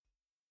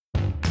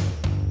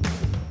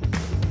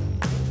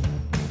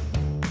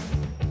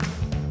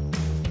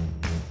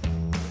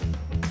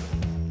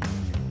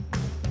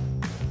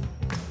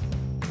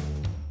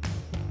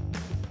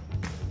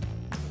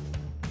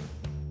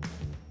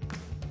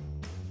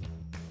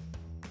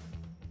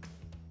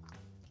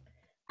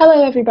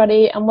Hello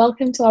everybody and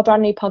welcome to our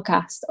brand new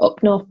podcast,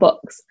 Up North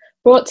Books,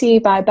 brought to you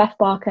by Beth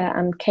Barker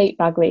and Kate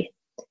Bagley.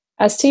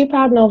 As two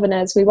proud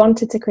Northerners, we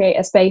wanted to create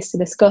a space to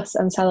discuss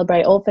and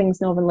celebrate all things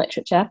Northern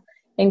literature,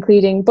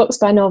 including books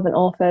by Northern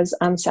authors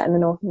and set in the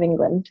north of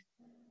England.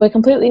 We're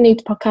completely new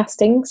to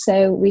podcasting,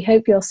 so we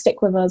hope you'll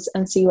stick with us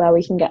and see where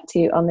we can get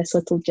to on this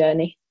little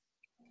journey.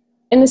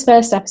 In this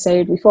first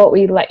episode, we thought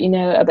we'd let you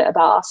know a bit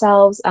about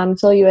ourselves and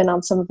fill you in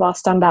on some of our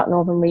standout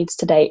Northern reads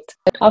to date.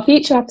 Our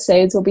future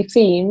episodes will be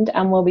themed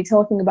and we'll be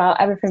talking about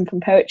everything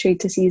from poetry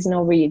to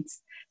seasonal reads.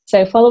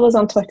 So follow us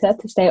on Twitter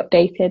to stay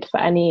updated for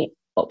any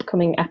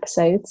upcoming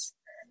episodes.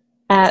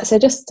 So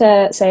just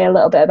to say a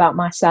little bit about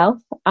myself,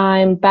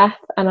 I'm Beth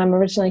and I'm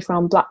originally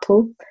from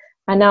Blackpool.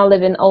 I now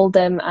live in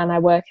Oldham and I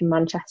work in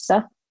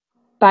Manchester.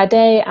 By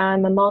day,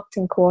 I'm a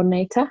marketing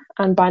coordinator,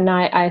 and by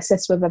night, I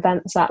assist with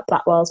events at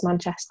Blackwell's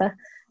Manchester,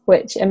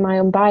 which, in my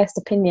unbiased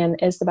opinion,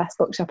 is the best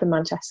bookshop in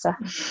Manchester.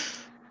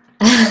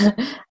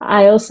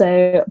 I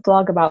also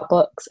blog about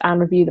books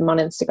and review them on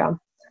Instagram,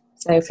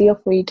 so feel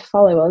free to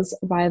follow us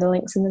via the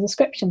links in the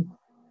description.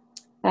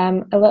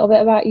 A little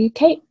bit about you,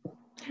 Kate.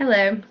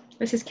 Hello,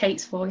 this is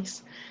Kate's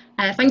voice.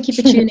 Thank you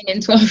for tuning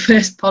into our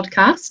first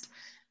podcast.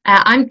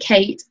 I'm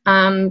Kate,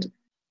 and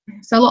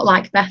it's a lot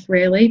like Beth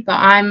really, but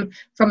I'm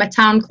from a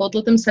town called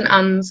Lytham St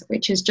Anne's,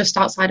 which is just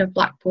outside of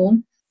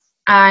Blackpool.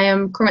 I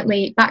am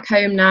currently back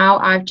home now.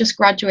 I've just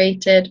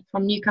graduated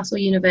from Newcastle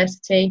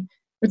University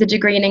with a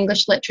degree in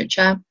English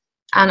literature,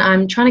 and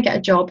I'm trying to get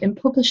a job in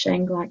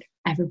publishing like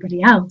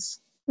everybody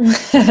else.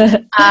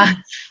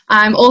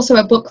 I'm also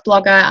a book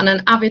blogger and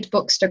an avid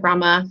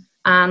bookstagrammer,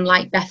 and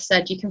like Beth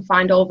said, you can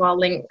find all of our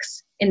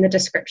links in the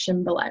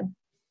description below.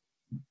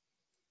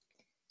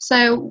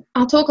 So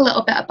I'll talk a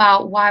little bit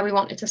about why we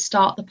wanted to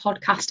start the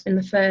podcast in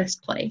the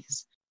first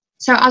place.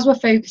 So as we're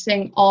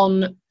focusing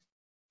on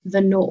the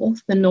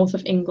north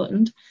of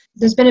England,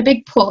 there's been a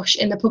big push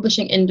in the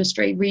publishing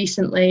industry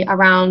recently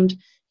around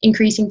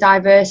increasing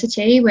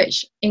diversity,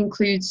 which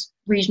includes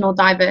regional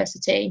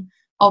diversity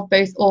of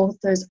both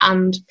authors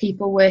and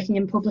people working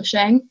in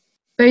publishing.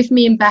 Both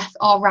me and Beth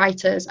are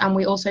writers, and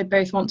we also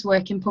both want to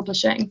work in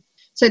publishing.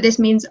 So this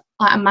means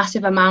like a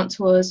massive amount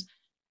to us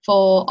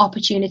for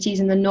opportunities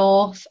in the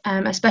north,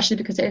 especially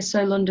because it is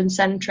so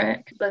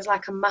London-centric. There's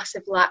like a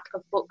massive lack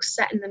of books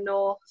set in the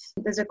north.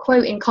 There's a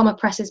quote in Comma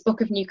Press's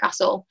Book of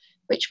Newcastle,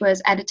 which was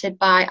edited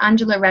by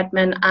Angela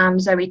Redman and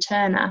Zoe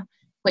Turner,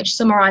 which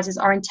summarises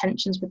our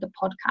intentions with the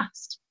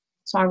podcast.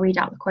 So I'll read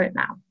out the quote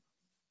now.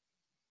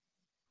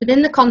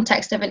 Within the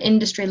context of an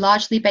industry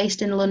largely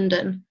based in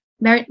London,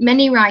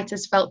 many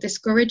writers felt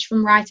discouraged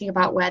from writing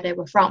about where they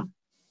were from.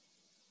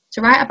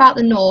 To write about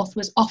the north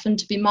was often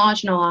to be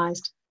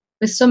marginalised,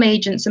 with some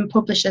agents and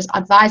publishers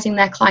advising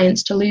their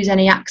clients to lose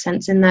any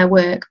accents in their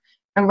work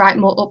and write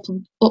more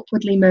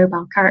upwardly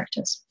mobile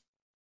characters.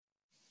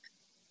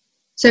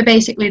 So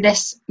basically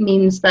this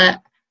means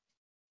that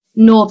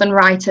northern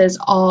writers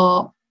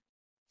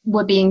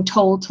were being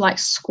told to like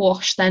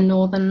squash their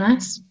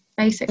northernness,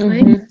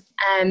 basically,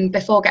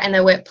 before getting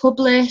their work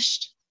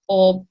published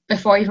or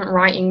before even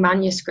writing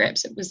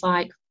manuscripts. It was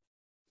like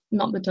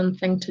not the done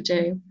thing to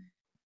do.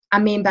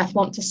 And me and Beth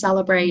want to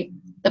celebrate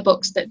the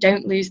books that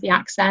don't lose the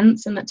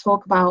accents and that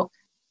talk about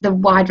the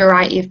wide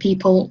variety of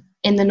people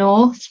in the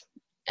north.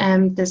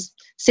 There's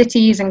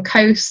cities and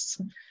coasts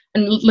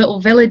and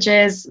little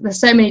villages. There's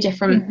so many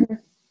different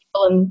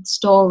people and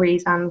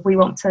stories, and we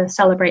want to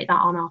celebrate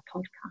that on our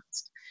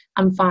podcast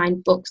and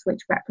find books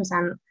which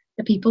represent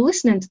the people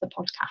listening to the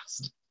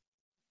podcast.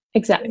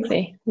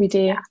 Exactly, we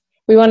do. Yeah.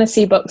 We want to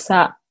see books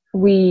that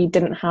we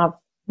didn't have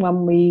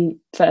when we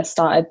first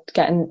started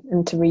getting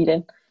into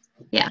reading.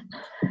 Yeah.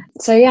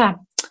 So yeah,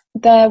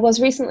 there was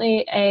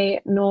recently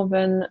a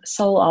Northern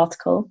Soul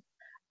article,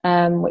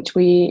 which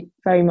we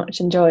very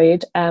much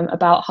enjoyed,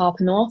 about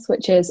Harper North,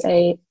 which is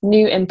a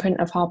new imprint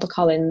of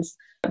HarperCollins,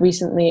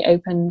 recently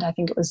opened, I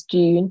think it was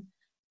June,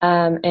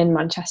 in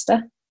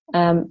Manchester.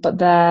 But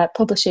they're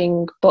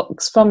publishing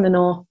books from the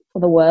north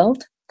for the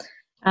world.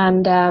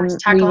 And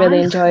we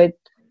really enjoyed,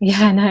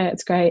 yeah, no,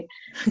 it's great.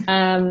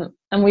 And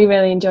we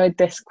really enjoyed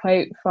this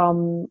quote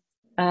from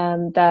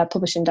their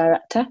publishing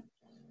director.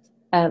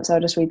 So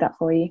I'll just read that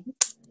for you.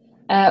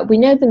 We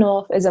know the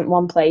north isn't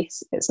one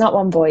place, it's not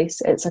one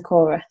voice, it's a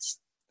chorus.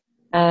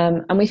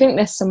 And we think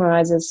this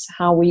summarises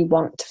how we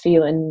want to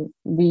feel in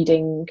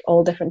reading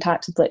all different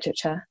types of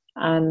literature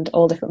and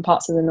all different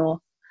parts of the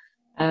north.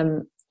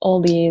 All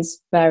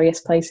these various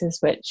places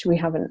which we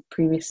haven't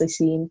previously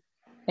seen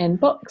in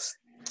books.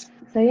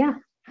 So yeah,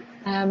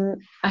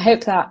 I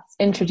hope that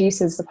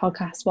introduces the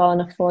podcast well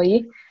enough for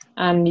you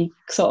and you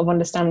sort of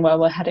understand where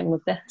we're heading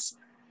with this.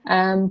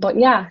 But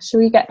yeah, shall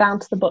we get down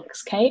to the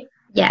books, Kate?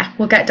 Yeah,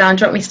 we'll get down.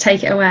 Do you want me to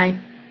take it away?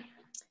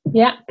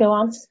 Yeah, go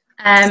on.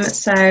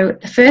 So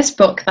the first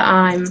book that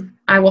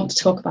I want to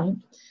talk about,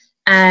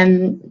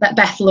 that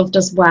Beth loved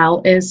as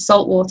well, is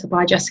Saltwater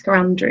by Jessica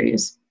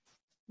Andrews.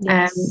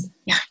 Yes.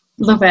 Yeah,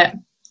 love it.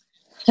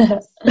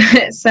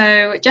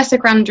 So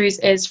Jessica Andrews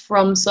is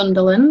from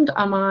Sunderland,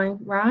 am I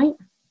right?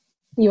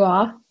 You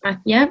are.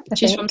 Yeah,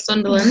 she's from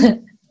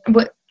Sunderland.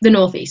 But The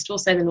northeast. We'll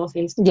say the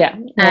northeast. Yeah,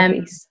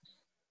 northeast.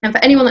 And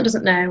for anyone that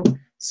doesn't know,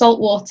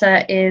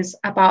 Saltwater is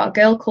about a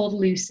girl called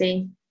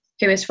Lucy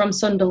who is from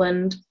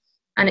Sunderland,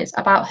 and it's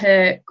about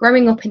her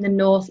growing up in the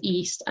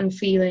northeast and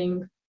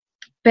feeling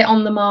a bit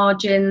on the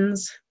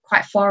margins,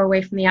 quite far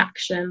away from the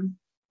action.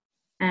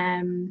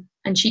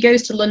 And she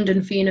goes to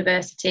London for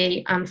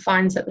university and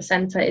finds that the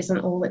centre isn't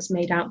all it's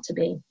made out to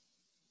be.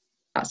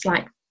 That's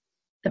like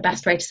the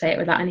best way to say it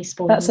without any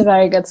spoilers. That's a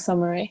very good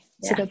summary.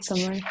 It's Yeah. a good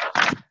summary.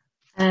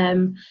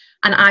 And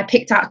I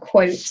picked out a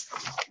quote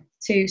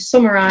to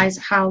summarise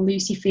how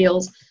Lucy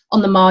feels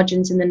on the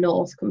margins in the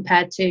north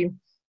compared to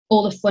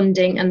all the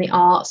funding and the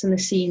arts and the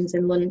scenes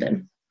in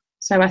London.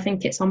 So I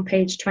think it's on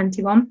page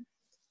 21.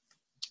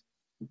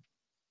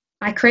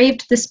 I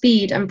craved the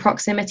speed and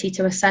proximity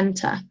to a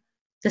centre,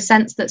 the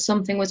sense that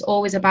something was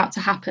always about to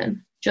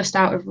happen, just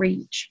out of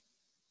reach.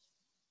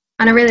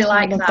 And I really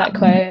like that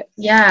quote.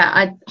 Yeah,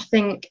 I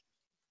think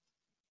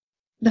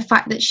the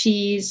fact that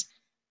she's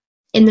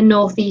in the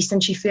northeast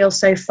and she feels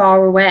so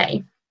far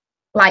away,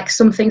 like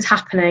something's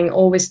happening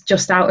always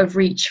just out of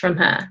reach from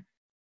her.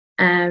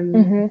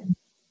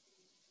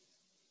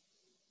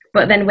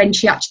 But then when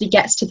she actually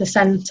gets to the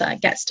centre,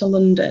 gets to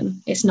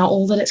London, it's not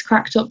all that it's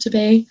cracked up to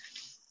be.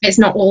 It's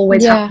not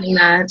always happening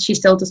there. She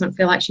still doesn't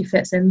feel like she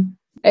fits in.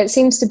 It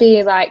seems to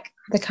be like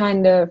the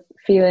kind of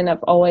feeling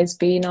of always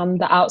being on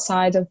the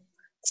outside of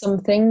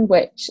something,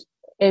 which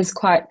is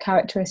quite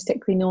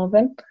characteristically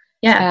northern.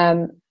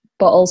 Yeah.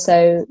 But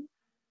also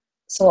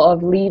sort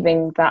of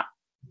leaving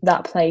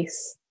that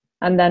place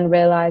and then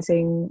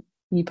realising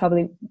you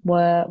probably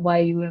were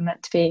where you were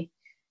meant to be,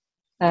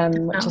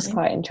 which is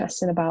quite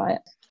interesting about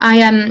it.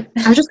 I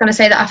was just going to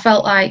say that I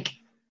felt like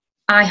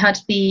I had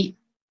the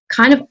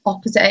kind of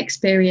opposite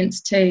experience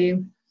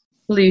to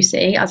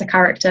Lucy as a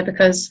character,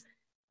 because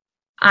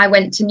I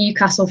went to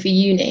Newcastle for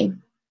uni.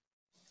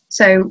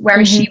 So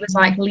whereas she was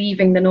like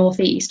leaving the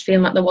northeast,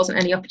 feeling like there wasn't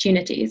any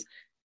opportunities,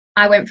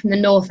 I went from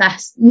the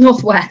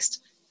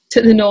northwest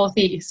to the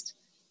northeast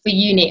for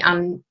uni,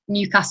 and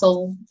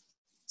Newcastle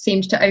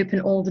seemed to open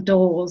all the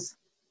doors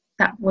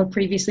that were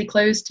previously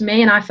closed to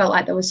me, and I felt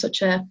like there was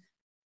such a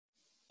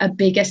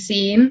bigger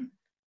scene.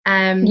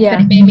 But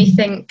it made me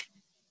think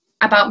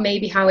about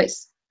maybe how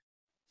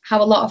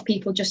a lot of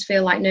people just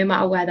feel like no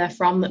matter where they're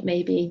from, that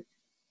maybe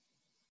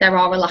there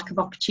are a lack of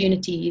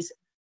opportunities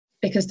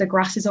because the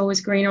grass is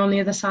always greener on the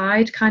other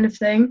side, kind of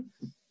thing.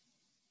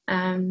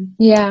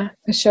 Yeah,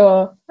 for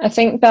sure. I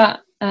think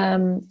that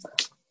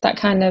that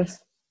kind of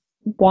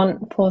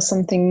want for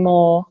something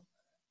more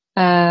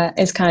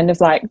is kind of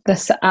like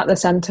at the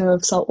centre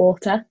of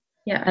Saltwater.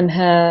 Yeah. And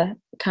her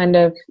kind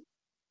of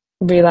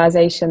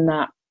realisation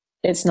that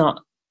it's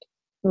not,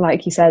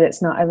 like you said,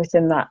 it's not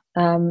everything that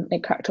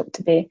it cracked up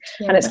to be.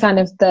 Yeah. And it's kind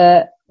of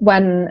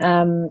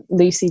when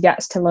Lucy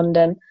gets to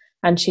London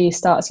and she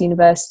starts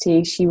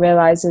university, she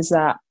realises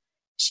that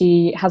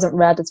she hasn't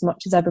read as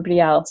much as everybody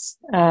else.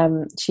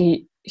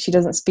 She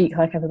doesn't speak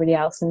like everybody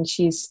else, and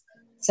she's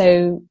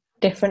so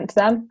different to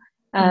them,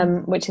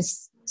 which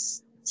is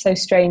so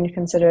strange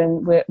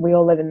considering we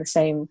all live in the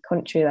same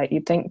country. Like,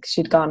 you'd think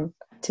she'd gone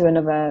to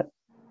another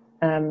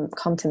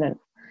continent.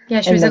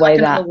 Yeah, she was in like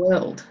another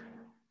world.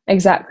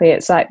 Exactly,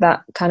 it's like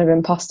that kind of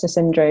imposter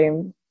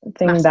syndrome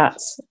thing. Massive.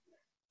 That's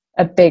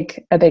a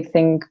big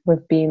thing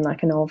with being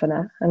like a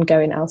northerner and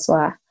going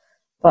elsewhere.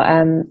 But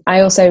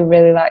I also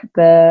really like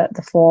the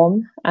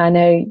form. I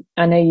know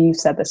you've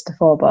said this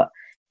before, but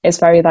it's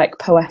very like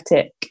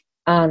poetic,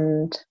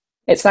 and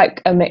it's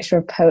like a mixture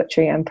of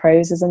poetry and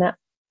prose, isn't it?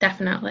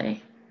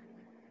 Definitely.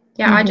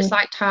 Yeah, I just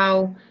liked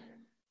how,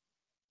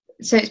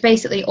 so it's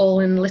basically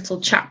all in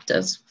little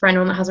chapters for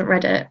anyone that hasn't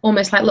read it,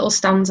 almost like little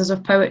stanzas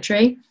of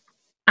poetry,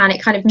 and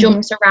it kind of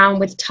jumps around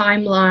with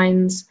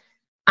timelines,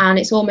 and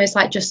it's almost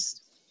like just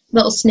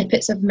little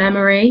snippets of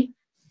memory,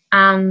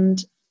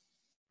 and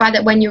by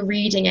that when you're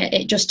reading it,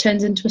 it just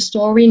turns into a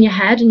story in your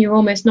head, and you're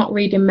almost not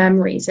reading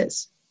memories.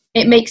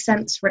 It makes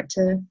sense for it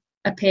to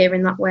appear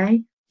in that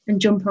way and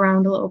jump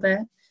around a little bit.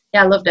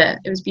 Yeah, I loved it.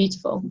 It was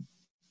beautiful.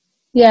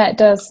 Yeah, it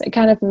does. It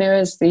kind of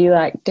mirrors the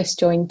like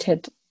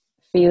disjointed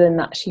feeling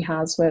that she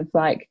has with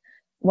like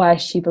where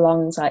she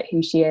belongs, like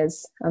who she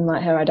is and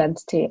like her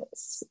identity.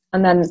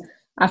 And then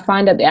I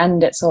find at the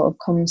end it sort of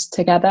comes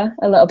together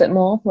a little bit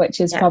more, which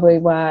is probably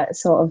where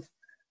it's sort of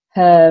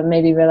her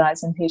maybe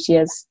realising who she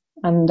is.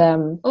 And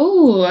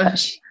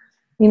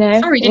you know,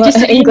 sorry, did you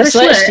say English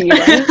lit?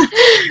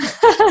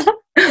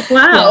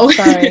 Wow.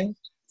 Yeah,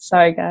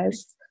 sorry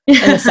guys, in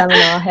a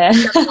seminar here.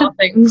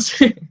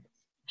 Things.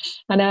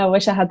 I know, I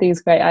wish I had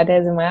these great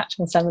ideas in my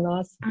actual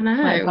seminars. I know.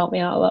 Might help me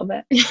out a little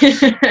bit.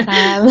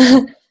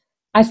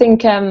 I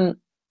think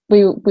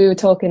we were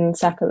talking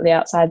separately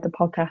outside the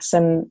podcast,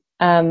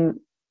 and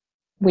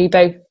we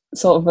both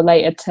sort of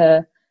related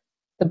to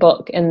the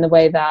book in the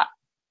way that,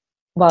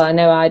 well, I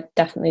know I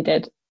definitely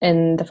did,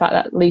 in the fact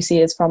that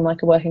Lucy is from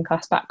like a working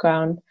class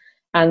background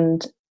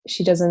and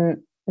she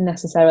doesn't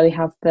necessarily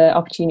have the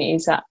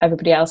opportunities that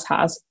everybody else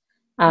has,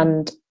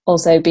 and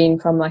also being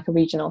from like a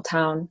regional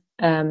town,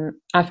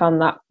 I found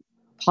that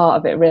part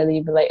of it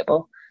really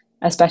relatable.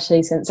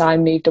 especially since I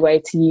moved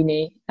away to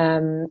uni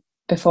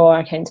before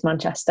I came to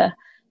Manchester.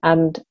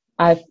 And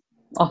I've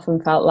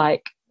often felt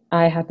like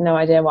I had no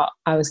idea what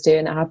I was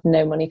doing. I had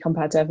no money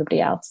compared to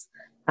everybody else.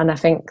 And I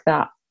think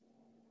that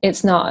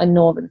it's not a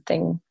northern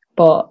thing,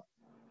 but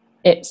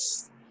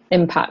it's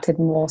impacted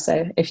more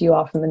so if you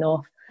are from the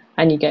north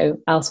and you go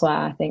elsewhere,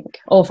 I think,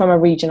 or from a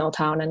regional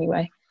town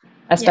anyway,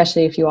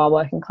 especially if you are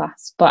working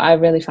class. But I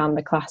really found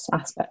the class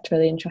aspect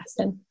really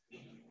interesting.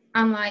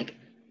 And like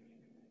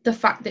the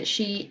fact that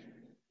she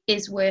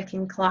is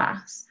working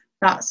class,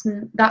 that's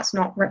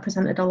not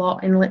represented a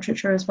lot in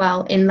literature as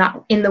well, in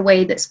the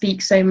way that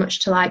speaks so much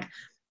to like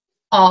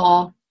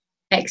our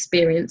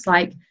experience,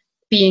 like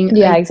being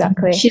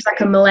exactly. She's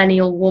like a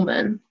millennial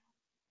woman,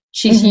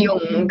 she's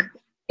young,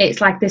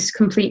 it's like this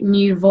complete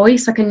new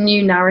voice, like a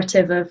new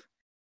narrative of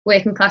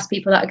working class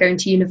people that are going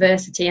to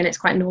university, and it's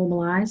quite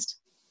normalized.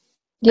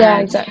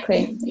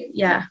 Exactly.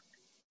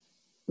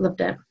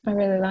 Loved it. I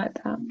really liked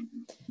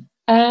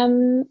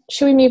that.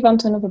 Should we move on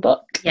to another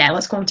book? Yeah,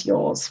 let's go on to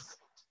yours.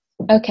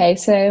 Okay,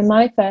 so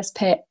my first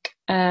pick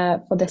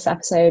for this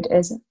episode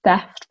is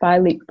Theft by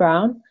Luke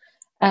Brown.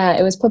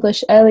 It was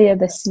published earlier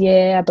this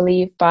year, I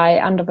believe, by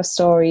Andover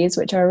Stories,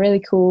 which are a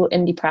really cool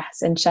indie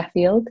press in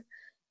Sheffield.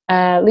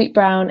 Luke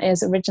Brown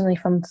is originally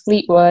from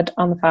Fleetwood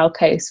on the Fylde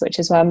Coast, which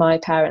is where my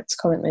parents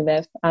currently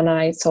live, and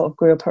I sort of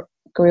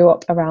grew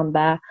up around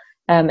there.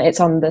 It's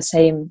on the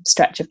same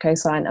stretch of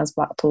coastline as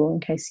Blackpool,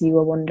 in case you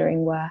were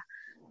wondering where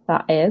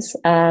that is.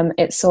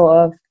 It's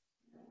sort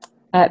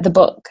of the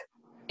book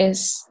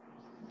is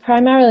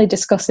primarily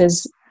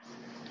discusses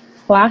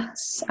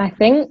class, I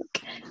think,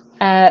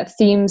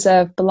 themes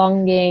of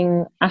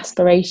belonging,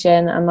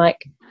 aspiration, and like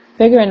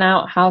figuring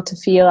out how to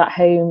feel at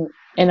home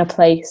in a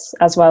place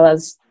as well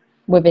as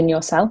within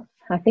yourself,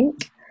 I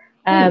think.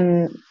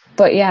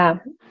 But yeah,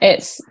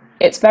 it's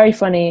very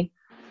funny,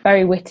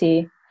 very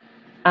witty,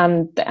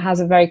 and it has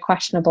a very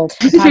questionable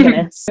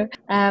protagonist.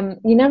 You're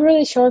never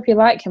really sure if you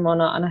like him or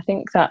not, and I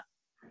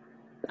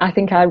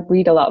think I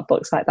read a lot of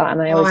books like that,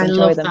 and I always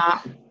enjoy them.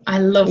 I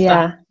love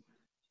that.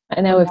 I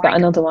know we've got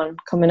another one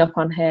coming up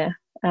on here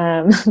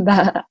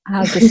that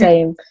has the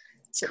same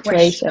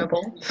situation.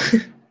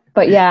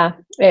 But yeah,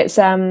 it's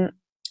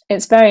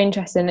very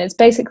interesting. It's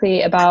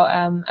basically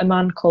about a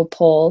man called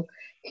Paul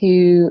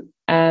who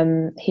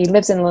he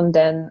lives in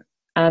London,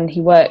 and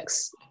he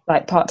works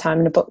like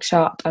part-time in a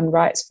bookshop and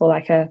writes for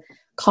like a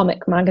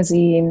comic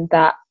magazine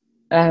that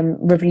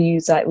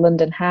reviews like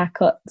London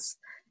haircuts.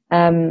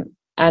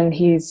 And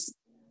he's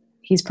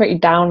pretty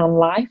down on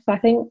life, I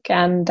think,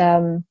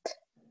 and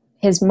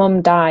his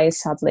mum dies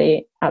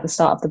sadly at the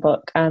start of the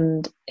book,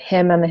 and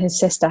him and his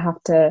sister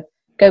have to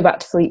go back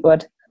to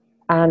Fleetwood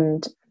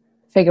and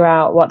figure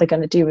out what they're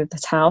going to do with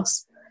this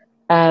house.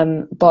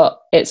 But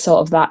it's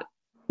sort of that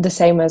the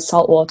same as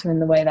Saltwater in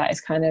the way that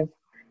it's kind of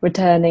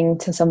returning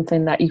to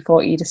something that you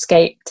thought you'd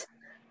escaped,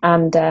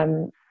 and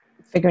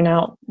figuring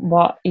out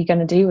what you're going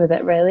to do with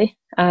it, really,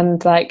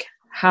 and like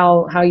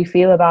how you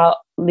feel about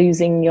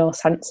losing your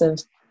sense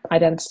of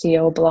identity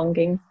or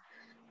belonging.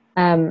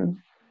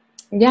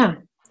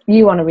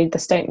 You want to read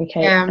this, don't you,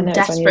 Kate? Yeah, I'm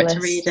desperate to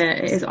read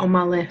it. It is on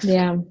my list.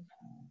 Yeah,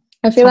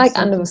 I feel like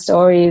Andover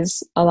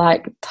Stories are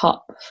like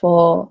top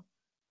for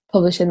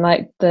publishing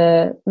like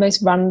the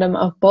most random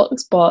of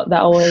books, but they're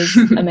always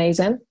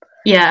amazing.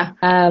 Yeah.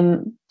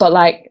 But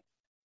like,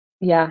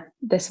 yeah,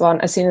 this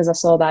one, as soon as I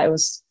saw that it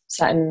was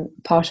set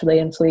partially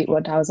in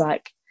Fleetwood, I was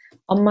like,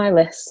 on my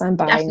list, I'm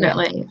buying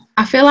Definitely. It.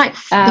 I feel like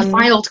the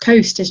Fylde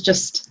Coast is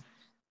just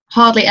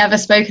hardly ever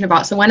spoken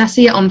about. So when I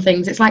see it on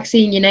things, it's like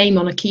seeing your name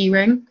on a key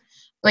ring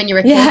when you're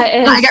a kid.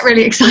 I get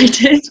really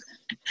excited.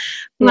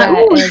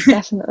 It is,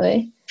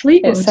 definitely.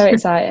 Fleetwood. It's so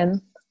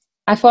exciting.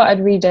 I thought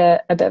I'd read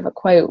a bit of a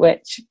quote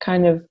which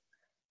kind of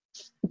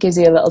gives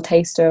you a little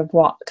taster of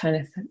what kind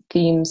of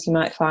themes you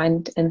might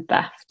find in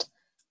theft.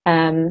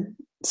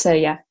 So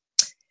yeah.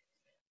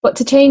 But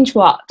to change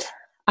what?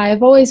 I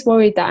have always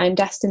worried that I am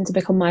destined to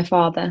become my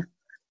father.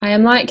 I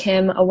am like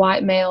him, a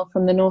white male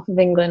from the north of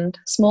England,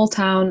 small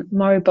town,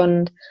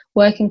 moribund,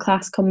 working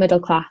class come middle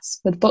class,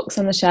 with books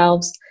on the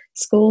shelves,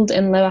 schooled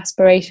in low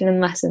aspiration in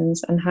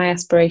lessons and high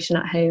aspiration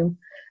at home,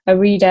 a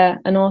reader,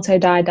 an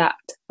autodidact,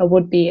 a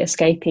would-be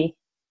escapee.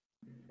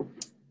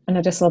 And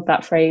I just love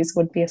that phrase,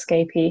 would-be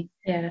escapee.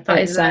 Yeah,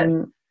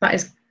 that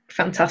is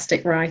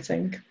fantastic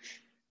writing.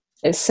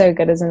 It's so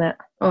good, isn't it?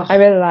 Oh. I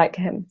really like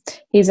him.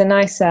 He's a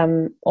nice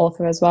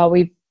author as well.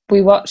 We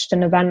watched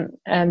an event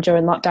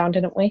during lockdown,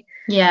 didn't we?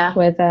 Yeah.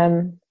 With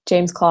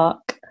James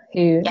Clark,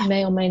 who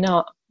may or may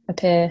not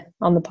appear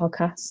on the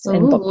podcast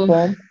in book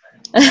form.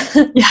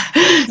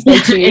 Stay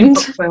tuned. In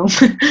book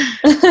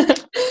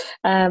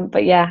form.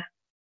 But yeah,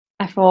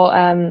 I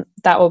thought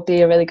that would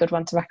be a really good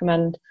one to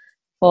recommend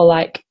for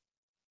like,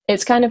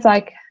 it's kind of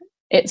like,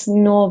 it's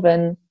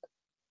northern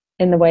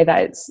in the way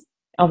that it's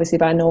obviously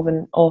by a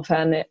northern author,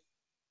 and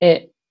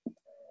it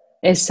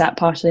is set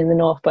partially in the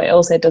north, but it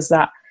also does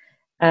that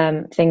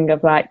thing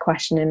of like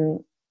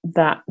questioning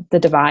that the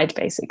divide,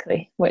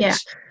 basically,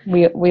 which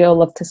we all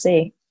love to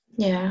see.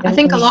 Yeah, I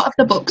think a lot of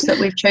the books that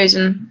we've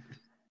chosen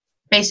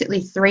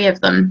basically 3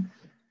 of them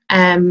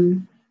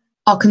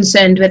are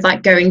concerned with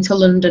like going to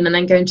London and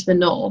then going to the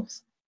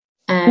north.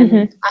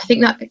 I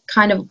think that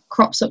kind of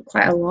crops up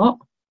quite a lot.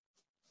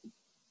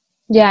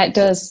 Yeah, it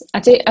does.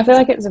 I feel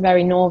like it's a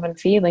very northern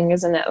feeling,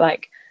 isn't it?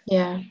 Like,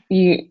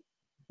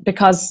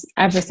 because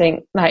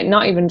everything, like,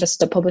 not even just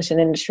the publishing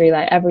industry,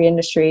 like every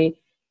industry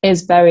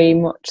is very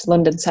much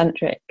London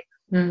centric.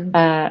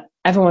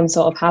 Everyone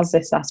sort of has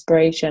this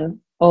aspiration,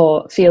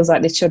 or feels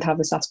like they should have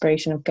this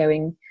aspiration of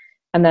going,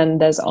 and then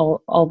there's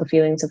all the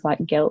feelings of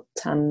like guilt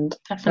and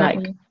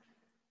like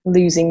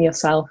losing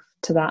yourself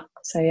to that.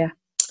 So yeah,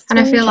 and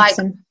I feel like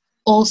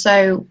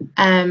also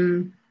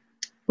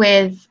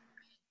with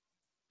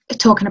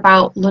talking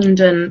about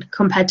London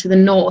compared to the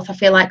north, I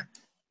feel like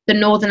the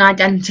northern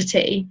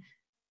identity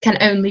can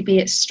only be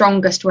its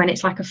strongest when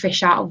it's like a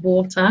fish out of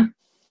water.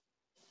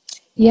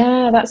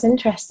 Yeah, that's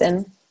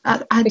interesting.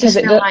 I because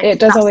just feel like it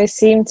does always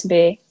seem to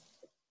be.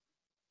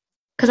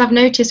 Because I've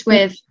noticed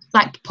with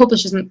like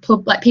publishers and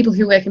like people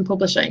who work in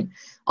publishing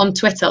on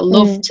Twitter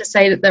love to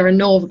say that they're a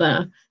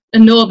northerner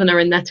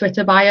in their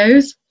Twitter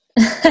bios.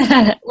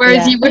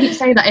 Whereas you wouldn't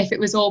say that if it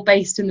was all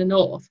based in the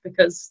north,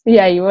 because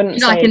you wouldn't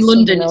say like in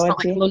London it's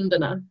not like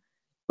Londoner,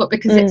 but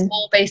because it's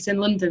all based in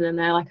London and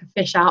they're like a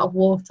fish out of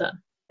water,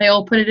 they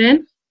all put it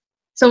in.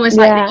 It's almost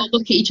like they all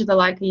look at each other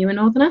like, are you a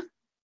northerner?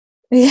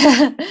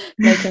 Yeah,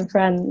 making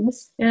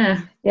friends.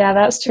 Yeah,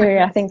 that's true.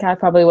 I think I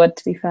probably would,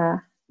 to be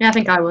fair. Yeah, I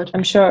think I would.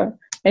 I'm sure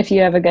if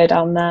you ever go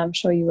down there, I'm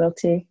sure you will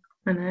too.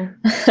 I know.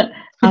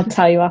 I'll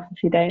tell you off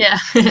if you don't. Yeah.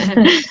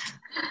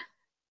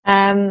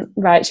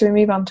 Right, should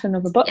we move on to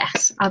another book?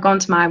 Yes, I'll go on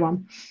to my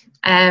one.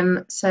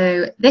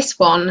 So this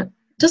one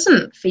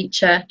doesn't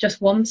feature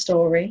just one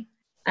story.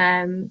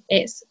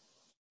 It's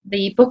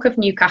the Book of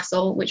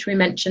Newcastle, which we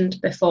mentioned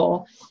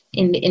before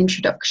in the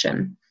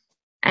introduction.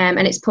 And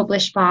it's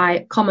published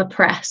by Comma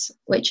Press,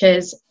 which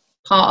is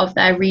part of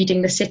their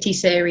Reading the City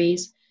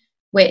series,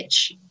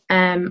 which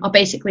are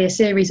basically a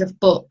series of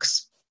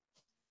books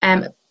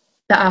that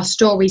are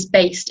stories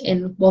based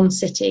in one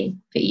city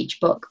for each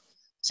book.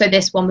 So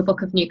this one, the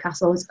Book of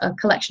Newcastle, is a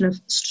collection of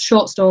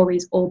short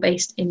stories all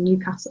based in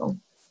Newcastle.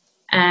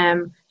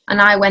 And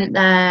I went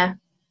there,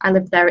 I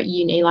lived there at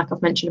uni, like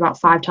I've mentioned about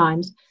 5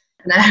 times.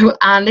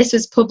 And this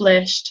was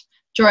published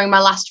during my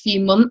last few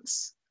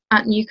months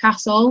at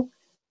Newcastle.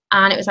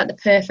 And it was like the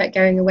perfect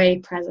going away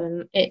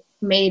present. It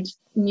made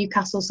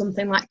Newcastle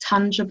something like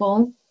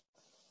tangible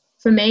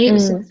for me. It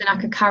was something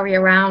I could carry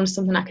around,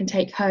 something I can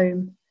take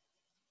home.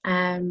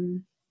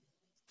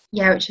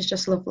 Which is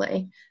just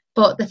lovely.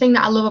 But the thing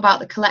that I love about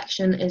the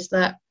collection is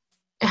that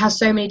it has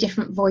so many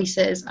different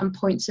voices and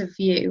points of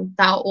view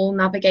that are all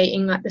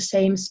navigating like the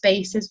same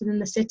spaces within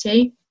the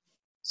city.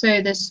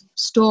 So there's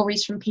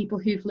stories from people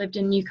who've lived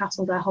in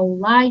Newcastle their whole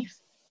life.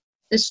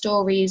 There's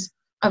stories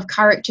of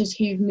characters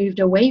who've moved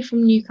away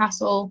from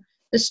Newcastle.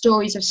 There's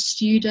stories of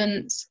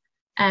students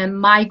and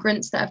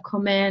migrants that have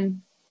come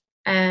in.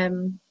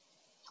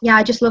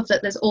 I just love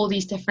that there's all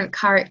these different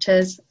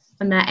characters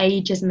and their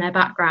ages and their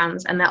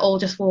backgrounds, and they're all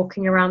just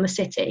walking around the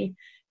city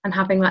and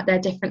having like their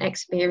different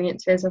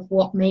experiences of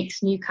what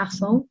makes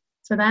Newcastle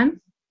to them.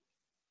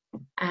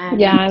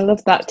 I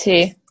love that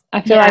too.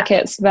 I feel like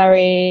it's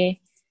very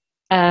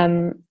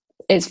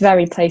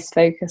place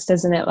focused,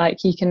 isn't it? Like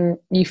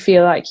you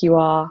feel like you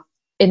are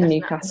in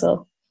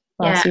Newcastle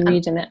whilst you're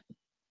reading it,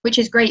 which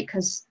is great,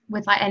 because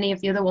with like any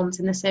of the other ones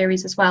in the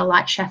series as well,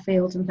 like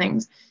Sheffield and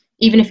things,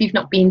 even if you've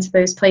not been to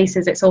those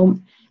places, it's all,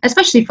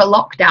 especially for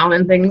lockdown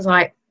and things,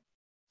 like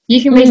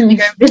you can basically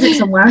go visit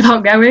somewhere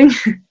without going.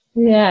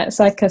 Yeah, it's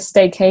like a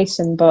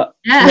staycation, but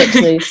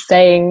literally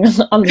staying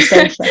on the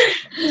sofa.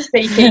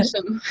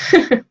 Staycation.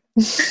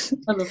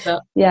 I love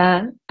that.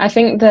 Yeah, I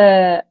think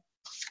the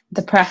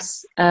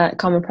press,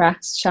 Comma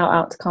Press, shout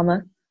out to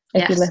Comma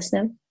if you're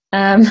listening,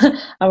 are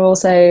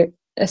also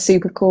a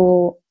super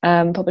cool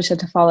publisher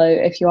to follow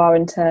if you are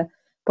into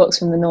books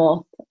from the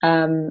north.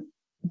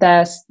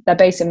 They're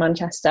based in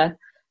Manchester,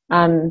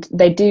 and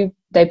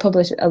they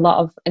publish a lot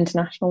of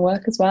international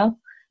work as well.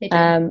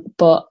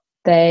 But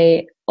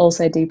they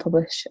also do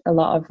publish a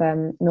lot of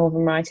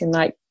northern writing,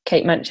 like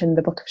Kate mentioned,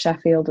 the Book of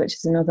Sheffield, which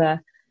is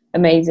another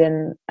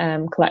amazing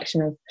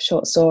collection of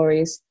short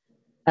stories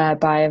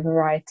by a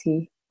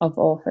variety of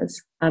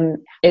authors, and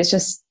it's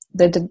just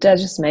they're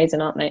just amazing,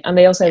 aren't they? And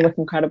they also look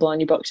incredible on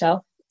your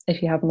bookshelf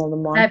if you have more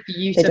than one. They're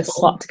beautiful. They just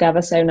slot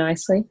together so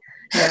nicely.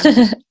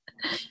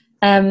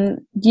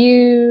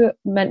 You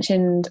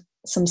mentioned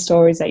some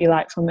stories that you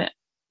like from it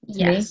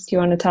to me. Do you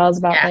want to tell us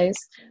about those?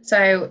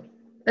 So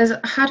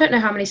I don't know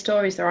how many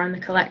stories there are in the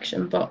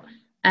collection, but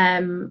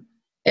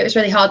it was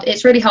really hard.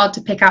 It's really hard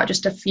to pick out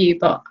just a few,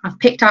 but I've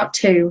picked out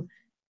 2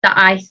 that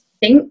I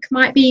think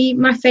might be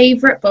my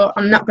favourite, but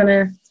I'm not going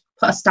to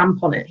put a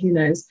stamp on it. Who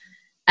knows?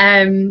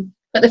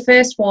 But the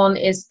first one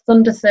is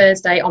Thunder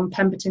Thursday on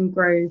Pemberton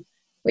Grove,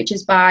 which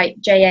is by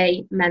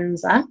J.A.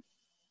 Menzer.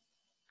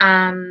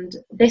 And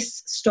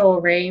this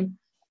story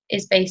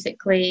is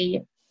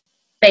basically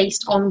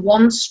based on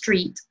one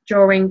street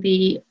during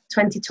the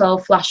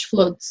 2012 flash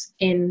floods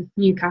in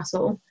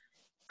Newcastle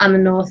and the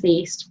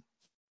northeast.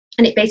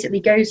 And it basically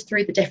goes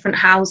through the different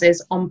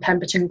houses on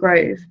Pemberton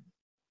Grove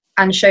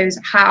and shows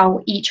how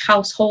each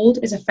household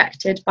is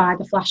affected by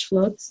the flash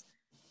floods.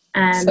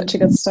 Such a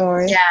good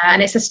story. Yeah,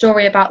 and it's a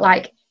story about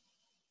like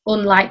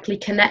unlikely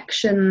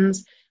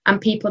connections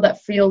and people that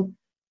feel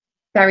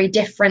very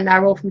different.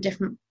 They're all from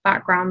different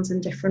backgrounds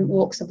and different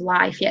walks of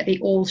life, yet they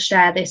all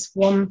share this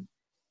one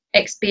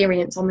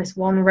experience on this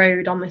one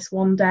road on this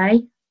one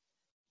day.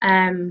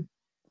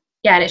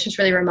 Yeah, and it's just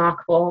really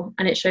remarkable,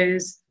 and it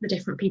shows the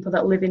different people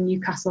that live in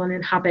Newcastle and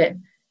inhabit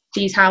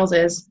these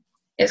houses.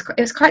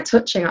 It's quite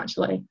touching,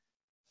 actually.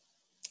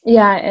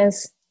 Yeah, it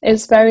is.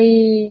 It's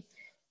very,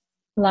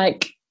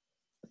 like,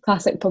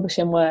 classic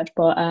publishing word,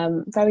 but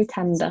very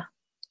tender.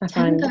 I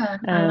find.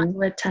 I like the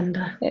word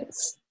tender.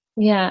 It's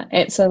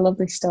a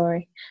lovely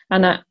story,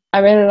 and I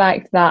really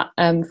like that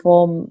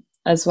form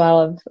as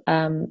well of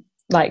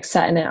like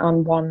setting it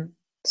on one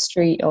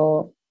street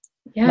or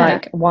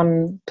like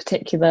one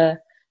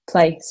particular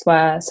place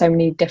where so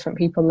many different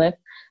people live.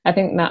 I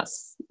think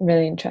that's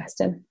really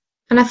interesting.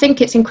 And I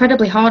think it's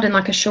incredibly hard in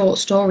like a short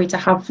story to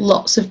have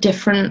lots of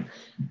different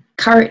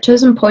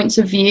characters and points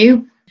of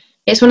view.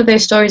 It's one of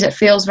those stories that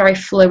feels very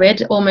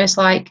fluid, almost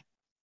like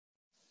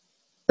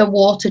the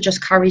water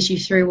just carries you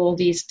through all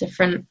these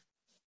different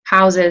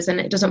houses, and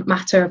it doesn't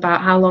matter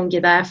about how long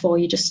you're there for,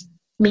 you're just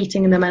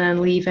meeting them and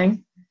then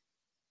leaving.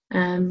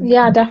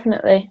 Yeah,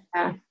 definitely.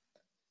 Yeah.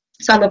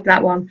 So I loved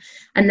that one.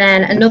 And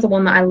then another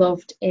one that I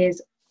loved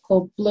is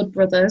called Blood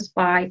Brothers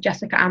by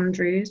Jessica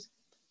Andrews,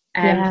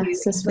 who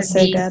is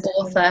the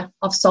author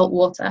of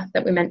Saltwater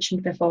that we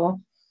mentioned before.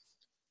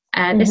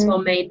 And this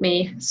one made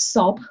me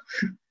sob.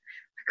 I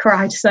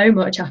cried so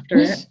much after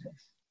it.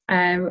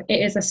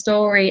 It is a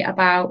story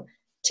about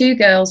two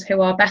girls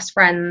who are best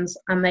friends,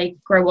 and they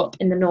grow up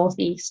in the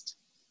northeast,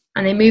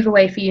 and they move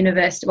away for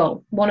university.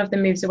 Well, one of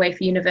them moves away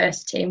for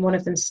university and one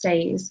of them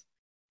stays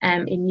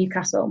in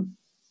Newcastle,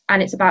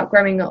 and it's about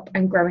growing up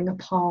and growing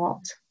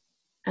apart.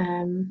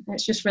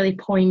 It's just really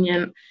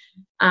poignant,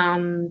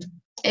 and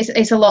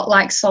it's a lot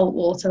like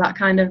Saltwater, that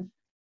kind of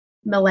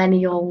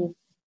millennial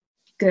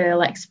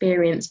girl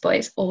experience, but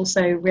it's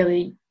also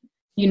really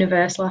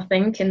universal, I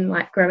think, in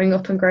like growing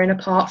up and growing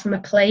apart from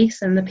a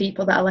place and the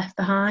people that are left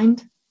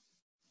behind.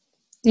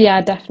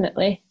 Yeah,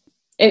 definitely.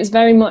 It's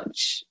very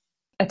much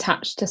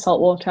attached to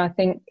Saltwater, I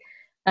think.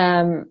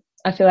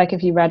 I feel like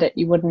if you read it,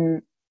 it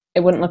wouldn't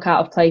look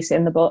out of place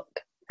in the book.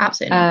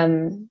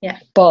 Absolutely. Yeah.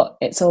 But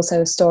it's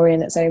also a story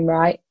in its own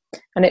right,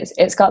 and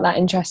it's got that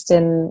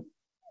interesting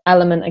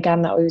element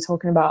again that we were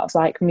talking about of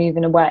like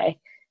moving away,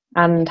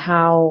 and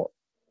how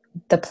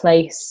the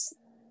place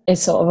is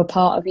sort of a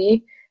part of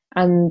you,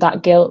 and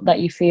that guilt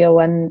that you feel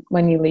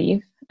when you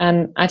leave.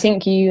 And I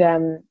think you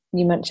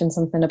mentioned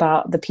something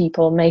about the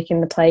people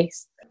making the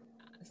place.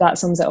 That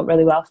sums it up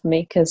really well for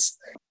me, because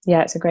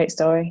yeah, it's a great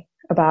story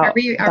about I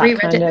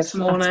reread it this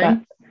morning.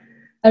 Aspect.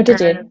 Oh, did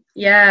you?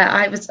 Yeah,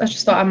 I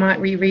just thought I might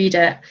reread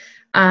it,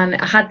 and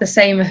it had the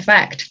same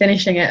effect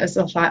finishing it as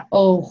like,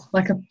 oh,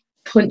 like a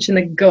punch in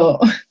the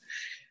gut.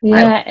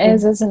 Yeah, like, it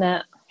is, isn't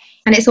it?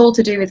 And it's all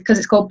to do with, because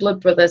it's called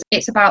Blood Brothers,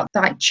 it's about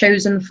that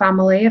chosen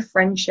family of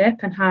friendship,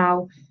 and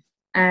how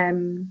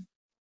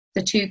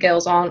the two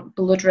girls aren't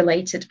blood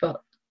related,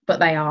 but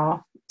they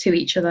are to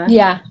each other.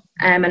 Yeah.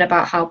 And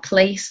about how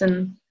place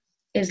and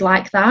is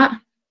like that,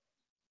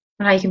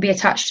 and how you can be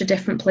attached to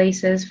different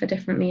places for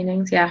different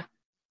meanings. Yeah,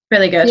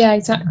 really good. Yeah,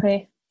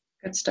 exactly.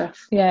 Good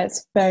stuff. Yeah,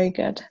 it's very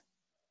good.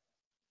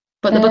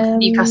 But the Book of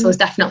Newcastle is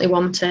definitely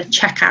one to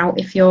check out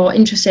if you're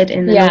interested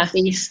in the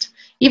Northeast,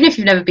 even if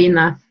you've never been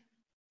there.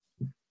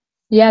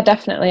 Yeah,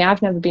 definitely.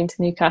 I've never been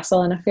to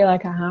Newcastle, and I feel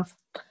like I have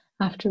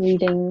after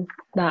reading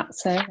that.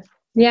 So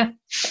yeah.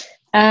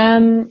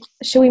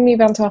 Shall we move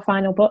on to our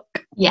final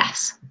book?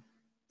 Yes.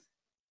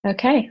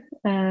 Okay.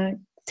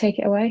 Take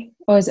it away.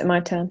 Or is it my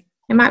turn?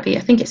 It might be.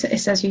 I think it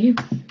says you.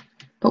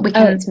 But we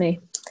can... Oh, it's me.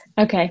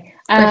 Okay.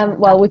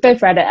 Well, we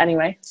both read it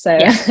anyway, so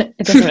it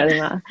doesn't really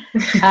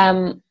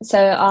matter. So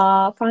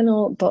our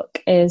final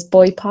book is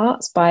Boy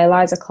Parts by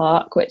Eliza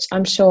Clark, which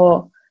I'm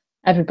sure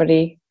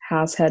everybody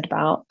has heard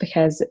about,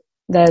 because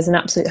there's an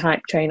absolute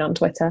hype train on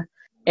Twitter.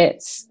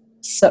 It's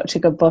such a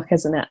good book,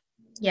 isn't it?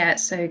 Yeah,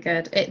 it's so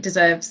good. It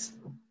deserves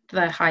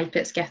the hype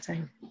it's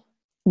getting.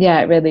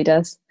 Yeah, it really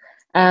does.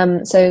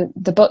 So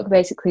the book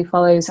basically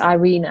follows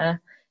Irina,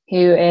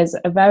 who is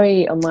a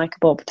very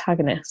unlikable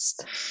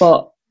protagonist,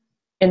 but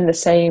in the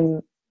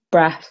same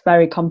breath,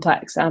 very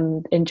complex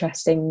and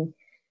interesting,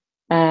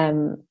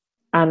 and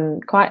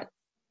quite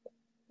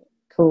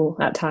cool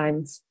at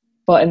times,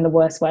 but in the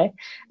worst way.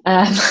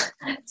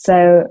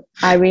 So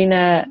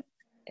Irina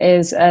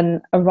is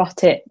an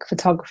erotic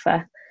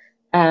photographer,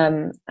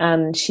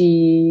 and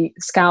she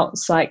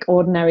scouts like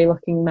ordinary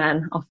looking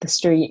men off the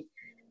street,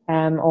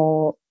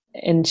 or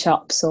in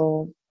shops,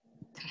 or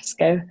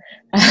Tesco.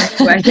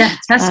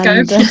 Tesco.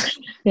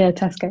 And,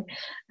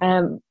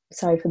 Tesco.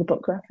 Sorry for the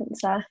book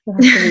reference there. You'll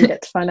have to read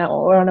it to find out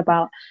what we're on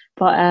about.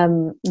 But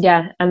and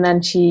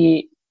then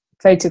she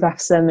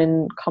photographs them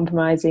in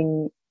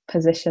compromising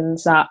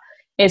positions. That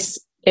it's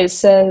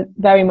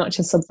very much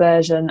a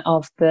subversion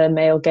of the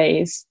male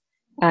gaze,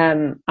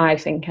 I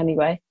think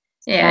anyway.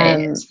 Yeah,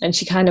 it is. And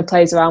she kind of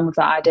plays around with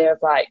that idea of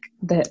like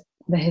the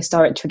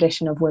historic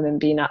tradition of women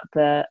being at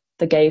the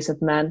gaze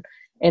of men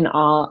in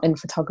art, in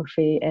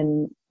photography,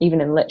 in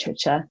even in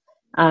literature,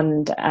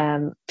 and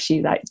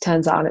she like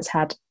turns that on its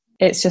head.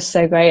 It's just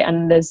so great.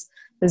 And there's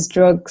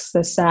drugs,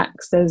 there's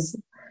sex, there's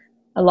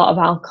a lot of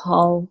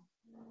alcohol,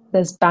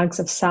 there's bags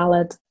of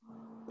salad,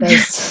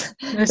 there's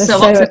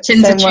lots of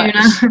tins of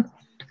tuna.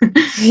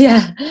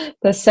 Yeah,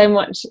 there's so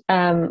much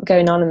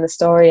going on in the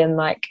story, and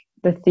like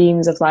the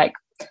themes of like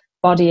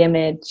body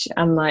image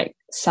and like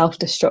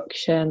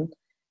self-destruction,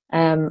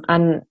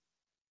 and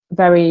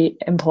very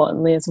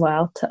importantly as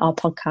well to our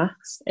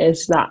podcast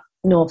is that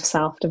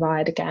north-south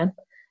divide again.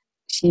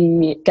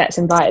 She gets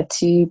invited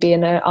to be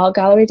in an art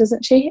gallery,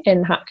 doesn't she,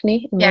 in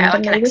Hackney in London,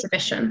 like an maybe?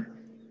 exhibition.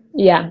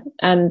 Yeah,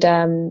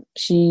 and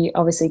she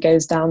obviously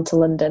goes down to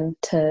London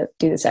to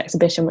do this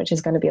exhibition, which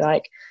is going to be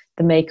like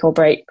the make or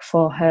break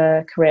for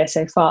her career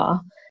so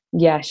far.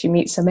 Yeah, she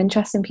meets some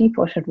interesting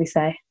people, should we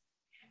say.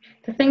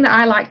 The thing that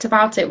I liked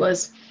about it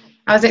was,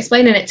 I was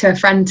explaining it to a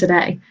friend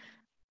today,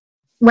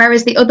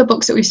 whereas the other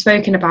books that we've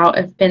spoken about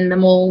have been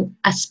them all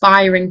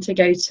aspiring to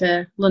go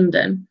to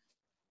London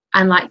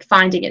and like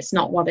finding it's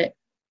not what it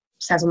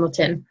says on the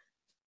tin.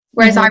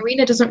 Whereas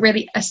Irina doesn't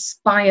really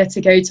aspire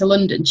to go to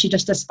London. She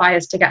just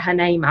aspires to get her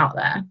name out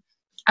there.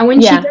 And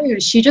when she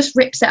goes, she just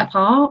rips it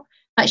apart.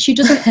 Like, she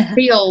doesn't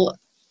feel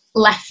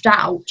left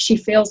out. She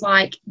feels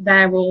like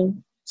they're all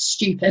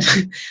stupid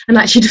and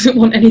like she doesn't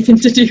want anything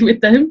to do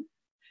with them.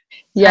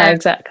 Yeah,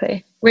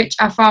 exactly. Which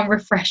I found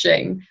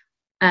refreshing,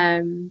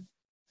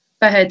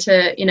 for her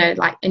to, you know,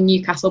 like a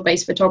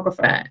Newcastle-based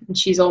photographer, and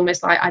she's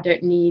almost like, I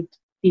don't need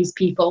these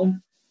people.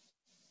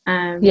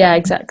 Yeah,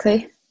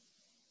 exactly.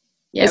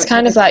 Yeah, it's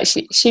kind of like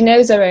she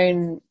knows her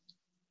own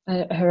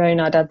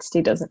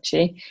identity, doesn't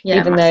she? Yeah,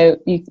 even though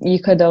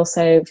you could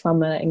also,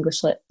 from an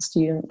English lit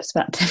student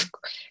perspective,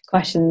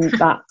 question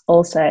that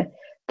also.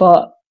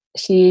 But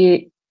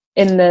she,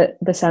 in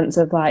the sense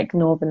of like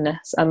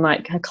northernness and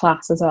like her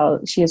class as well,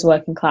 she is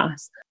working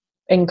class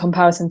in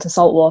comparison to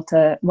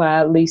Saltwater,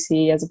 where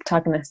Lucy as a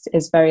protagonist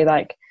is very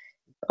like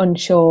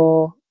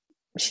unsure.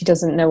 She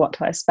doesn't know what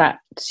to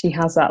expect. She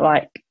has that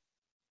like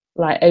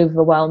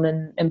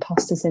overwhelming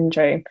imposter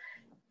syndrome.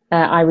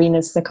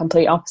 Irina's the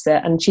complete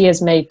opposite, and she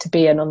is made to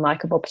be an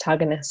unlikable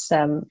protagonist,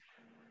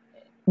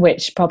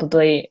 which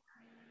probably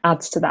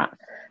adds to that.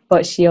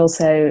 But she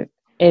also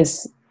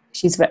is,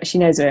 she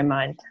knows her own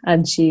mind,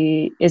 and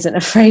she isn't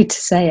afraid to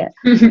say it.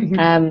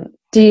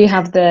 Do you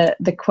have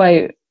the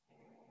quote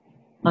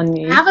on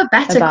you? I have a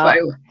better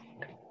quote.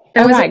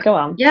 Go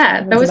on.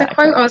 Yeah, there was a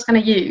quote I was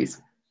going to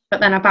use, but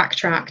then I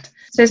backtracked.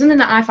 So something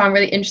that I found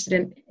really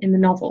interesting in the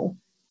novel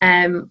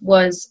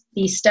was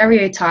the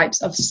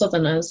stereotypes of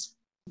Southerners.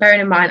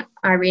 Bearing in mind,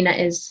 Irina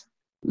is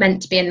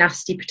meant to be a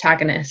nasty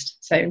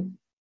protagonist, so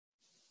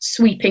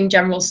sweeping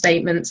general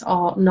statements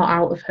are not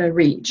out of her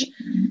reach.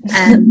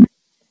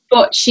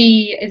 But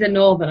she is a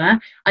northerner,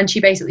 and she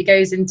basically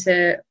goes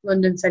into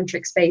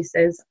London-centric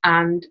spaces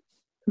and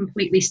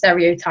completely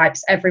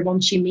stereotypes everyone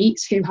she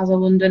meets who has a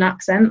London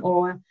accent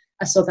or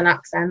a southern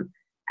accent.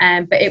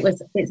 But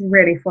it's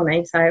really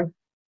funny. So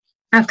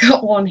I've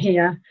got one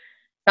here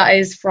that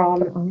is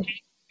from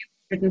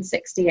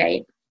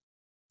 168.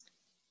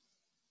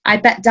 I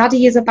bet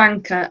Daddy is a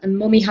banker and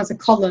Mummy has a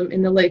column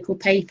in the local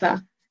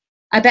paper.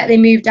 I bet they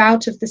moved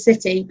out of the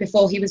city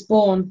before he was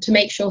born to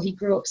make sure he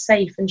grew up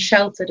safe and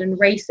sheltered and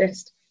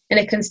racist in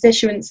a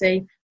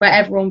constituency where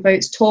everyone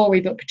votes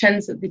Tory but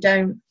pretends that they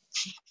don't.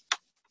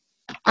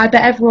 I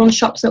bet everyone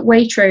shops at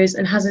Waitrose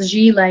and has a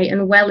gilet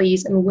and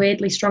wellies and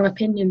weirdly strong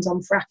opinions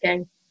on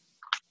fracking.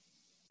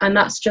 And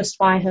that's just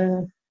by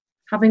her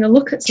having a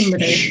look at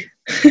somebody.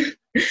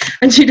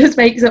 And she just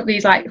makes up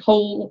these like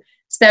whole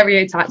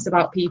stereotypes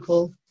about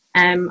people.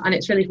 And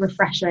it's really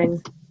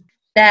refreshing.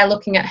 They're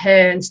looking at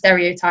her and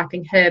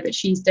stereotyping her, but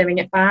she's doing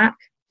it back.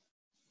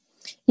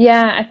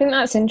 Yeah, I think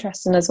that's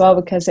interesting as well,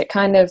 because it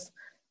kind of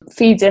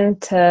feeds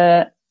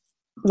into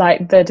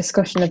like the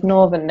discussion of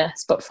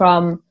northernness, but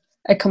from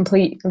a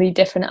completely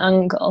different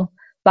angle.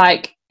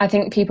 Like, I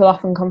think people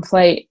often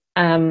conflate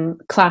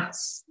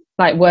class,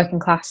 like working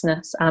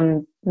classness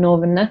and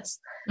northernness,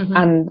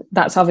 and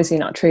that's obviously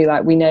not true.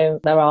 Like, we know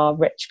there are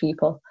rich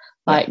people,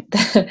 like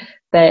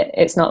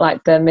it's not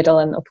like the middle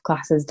and upper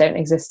classes don't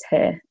exist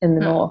here in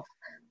the north,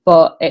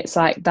 but it's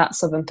like that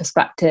southern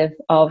perspective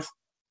of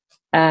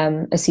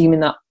assuming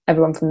that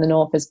everyone from the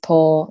north is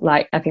poor.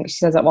 Like, I think she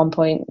says at one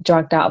point,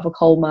 dragged out of a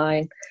coal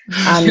mine,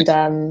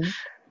 and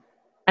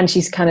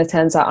she kind of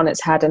turns that on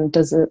its head and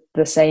does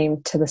the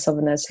same to the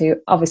southerners, who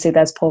obviously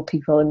there's poor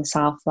people in the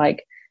south.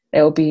 Like,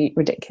 it would be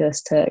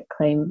ridiculous to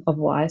claim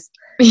otherwise.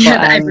 Yeah,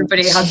 but, that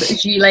everybody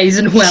has gilets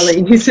and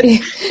wellies.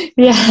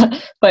 Yeah,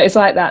 but it's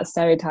like that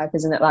stereotype,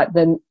 isn't it? Like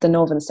the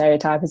northern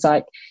stereotype is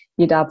like,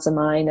 your dad's a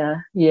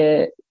miner,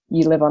 you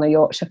live on a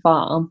Yorkshire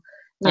farm,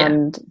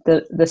 and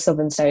the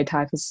southern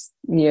stereotype is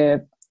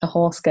you're a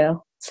horse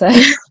girl. So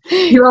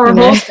you are a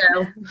horse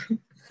girl.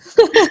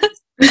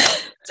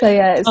 So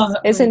yeah, Oh, that's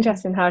it's amazing.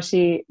 interesting how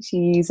she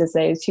uses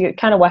those. She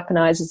kind of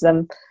weaponizes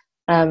them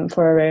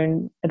for her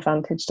own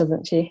advantage,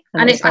 doesn't she?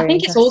 And it's I very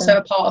think it's also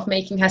interesting. a part of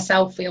making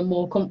herself feel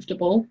more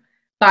comfortable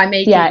by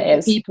making Yeah, it other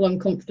is. people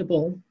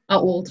uncomfortable at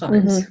all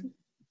times.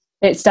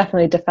 It's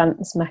definitely a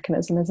defense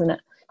mechanism, isn't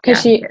it?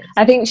 Because Yeah.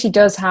 I think she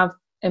does have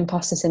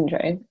imposter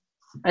syndrome,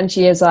 and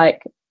she is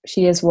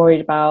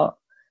worried about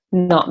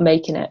not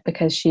making it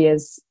because she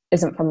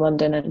isn't from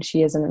London and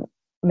she isn't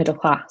middle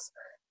class.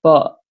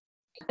 But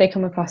they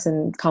come across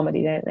in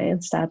comedy, don't they,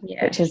 instead?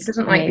 Yeah, Which she is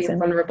doesn't like being amazing.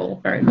 vulnerable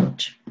very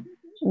much.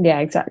 Yeah,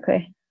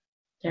 exactly.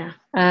 Yeah.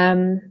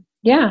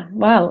 Yeah,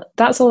 well,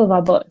 that's all of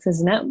our books,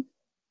 isn't it?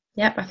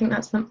 Yep, I think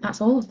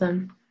that's all of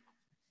them.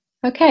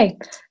 Okay,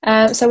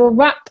 so we'll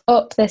wrap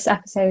up this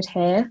episode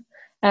here.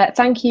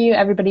 Thank you,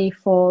 everybody,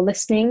 for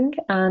listening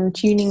and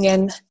tuning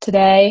in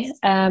today.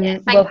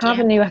 We'll have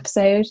a new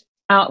episode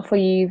out for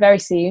you very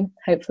soon,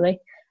 hopefully.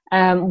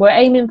 We're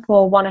aiming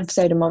for 1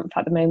 episode a month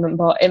at the moment,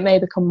 but it may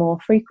become more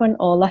frequent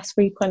or less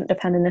frequent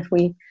depending if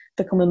we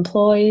become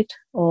employed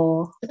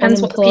or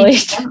Depends unemployed. what the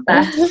people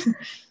want there.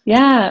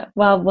 Yeah,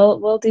 well,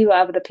 we'll do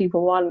whatever the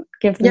people want.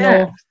 Give the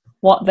North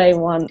what they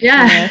want.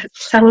 Yeah,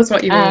 tell us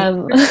what you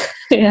want.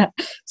 Yeah.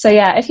 So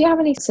yeah, if you have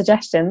any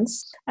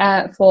suggestions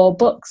for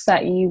books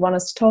that you want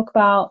us to talk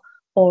about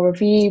or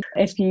review,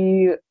 if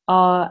you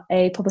are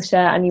a publisher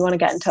and you want to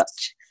get in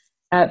touch,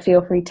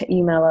 feel free to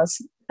email us.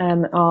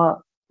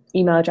 Our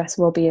email address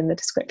will be in the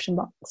description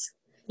box.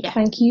 Yeah.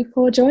 Thank you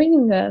for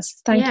joining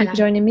us. Thank you for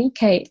joining me,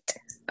 Kate.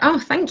 Oh,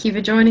 thank you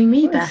for joining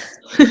me, Beth.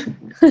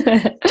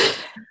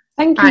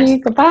 Thank you.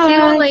 Goodbye. See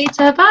you all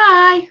later.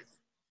 Bye.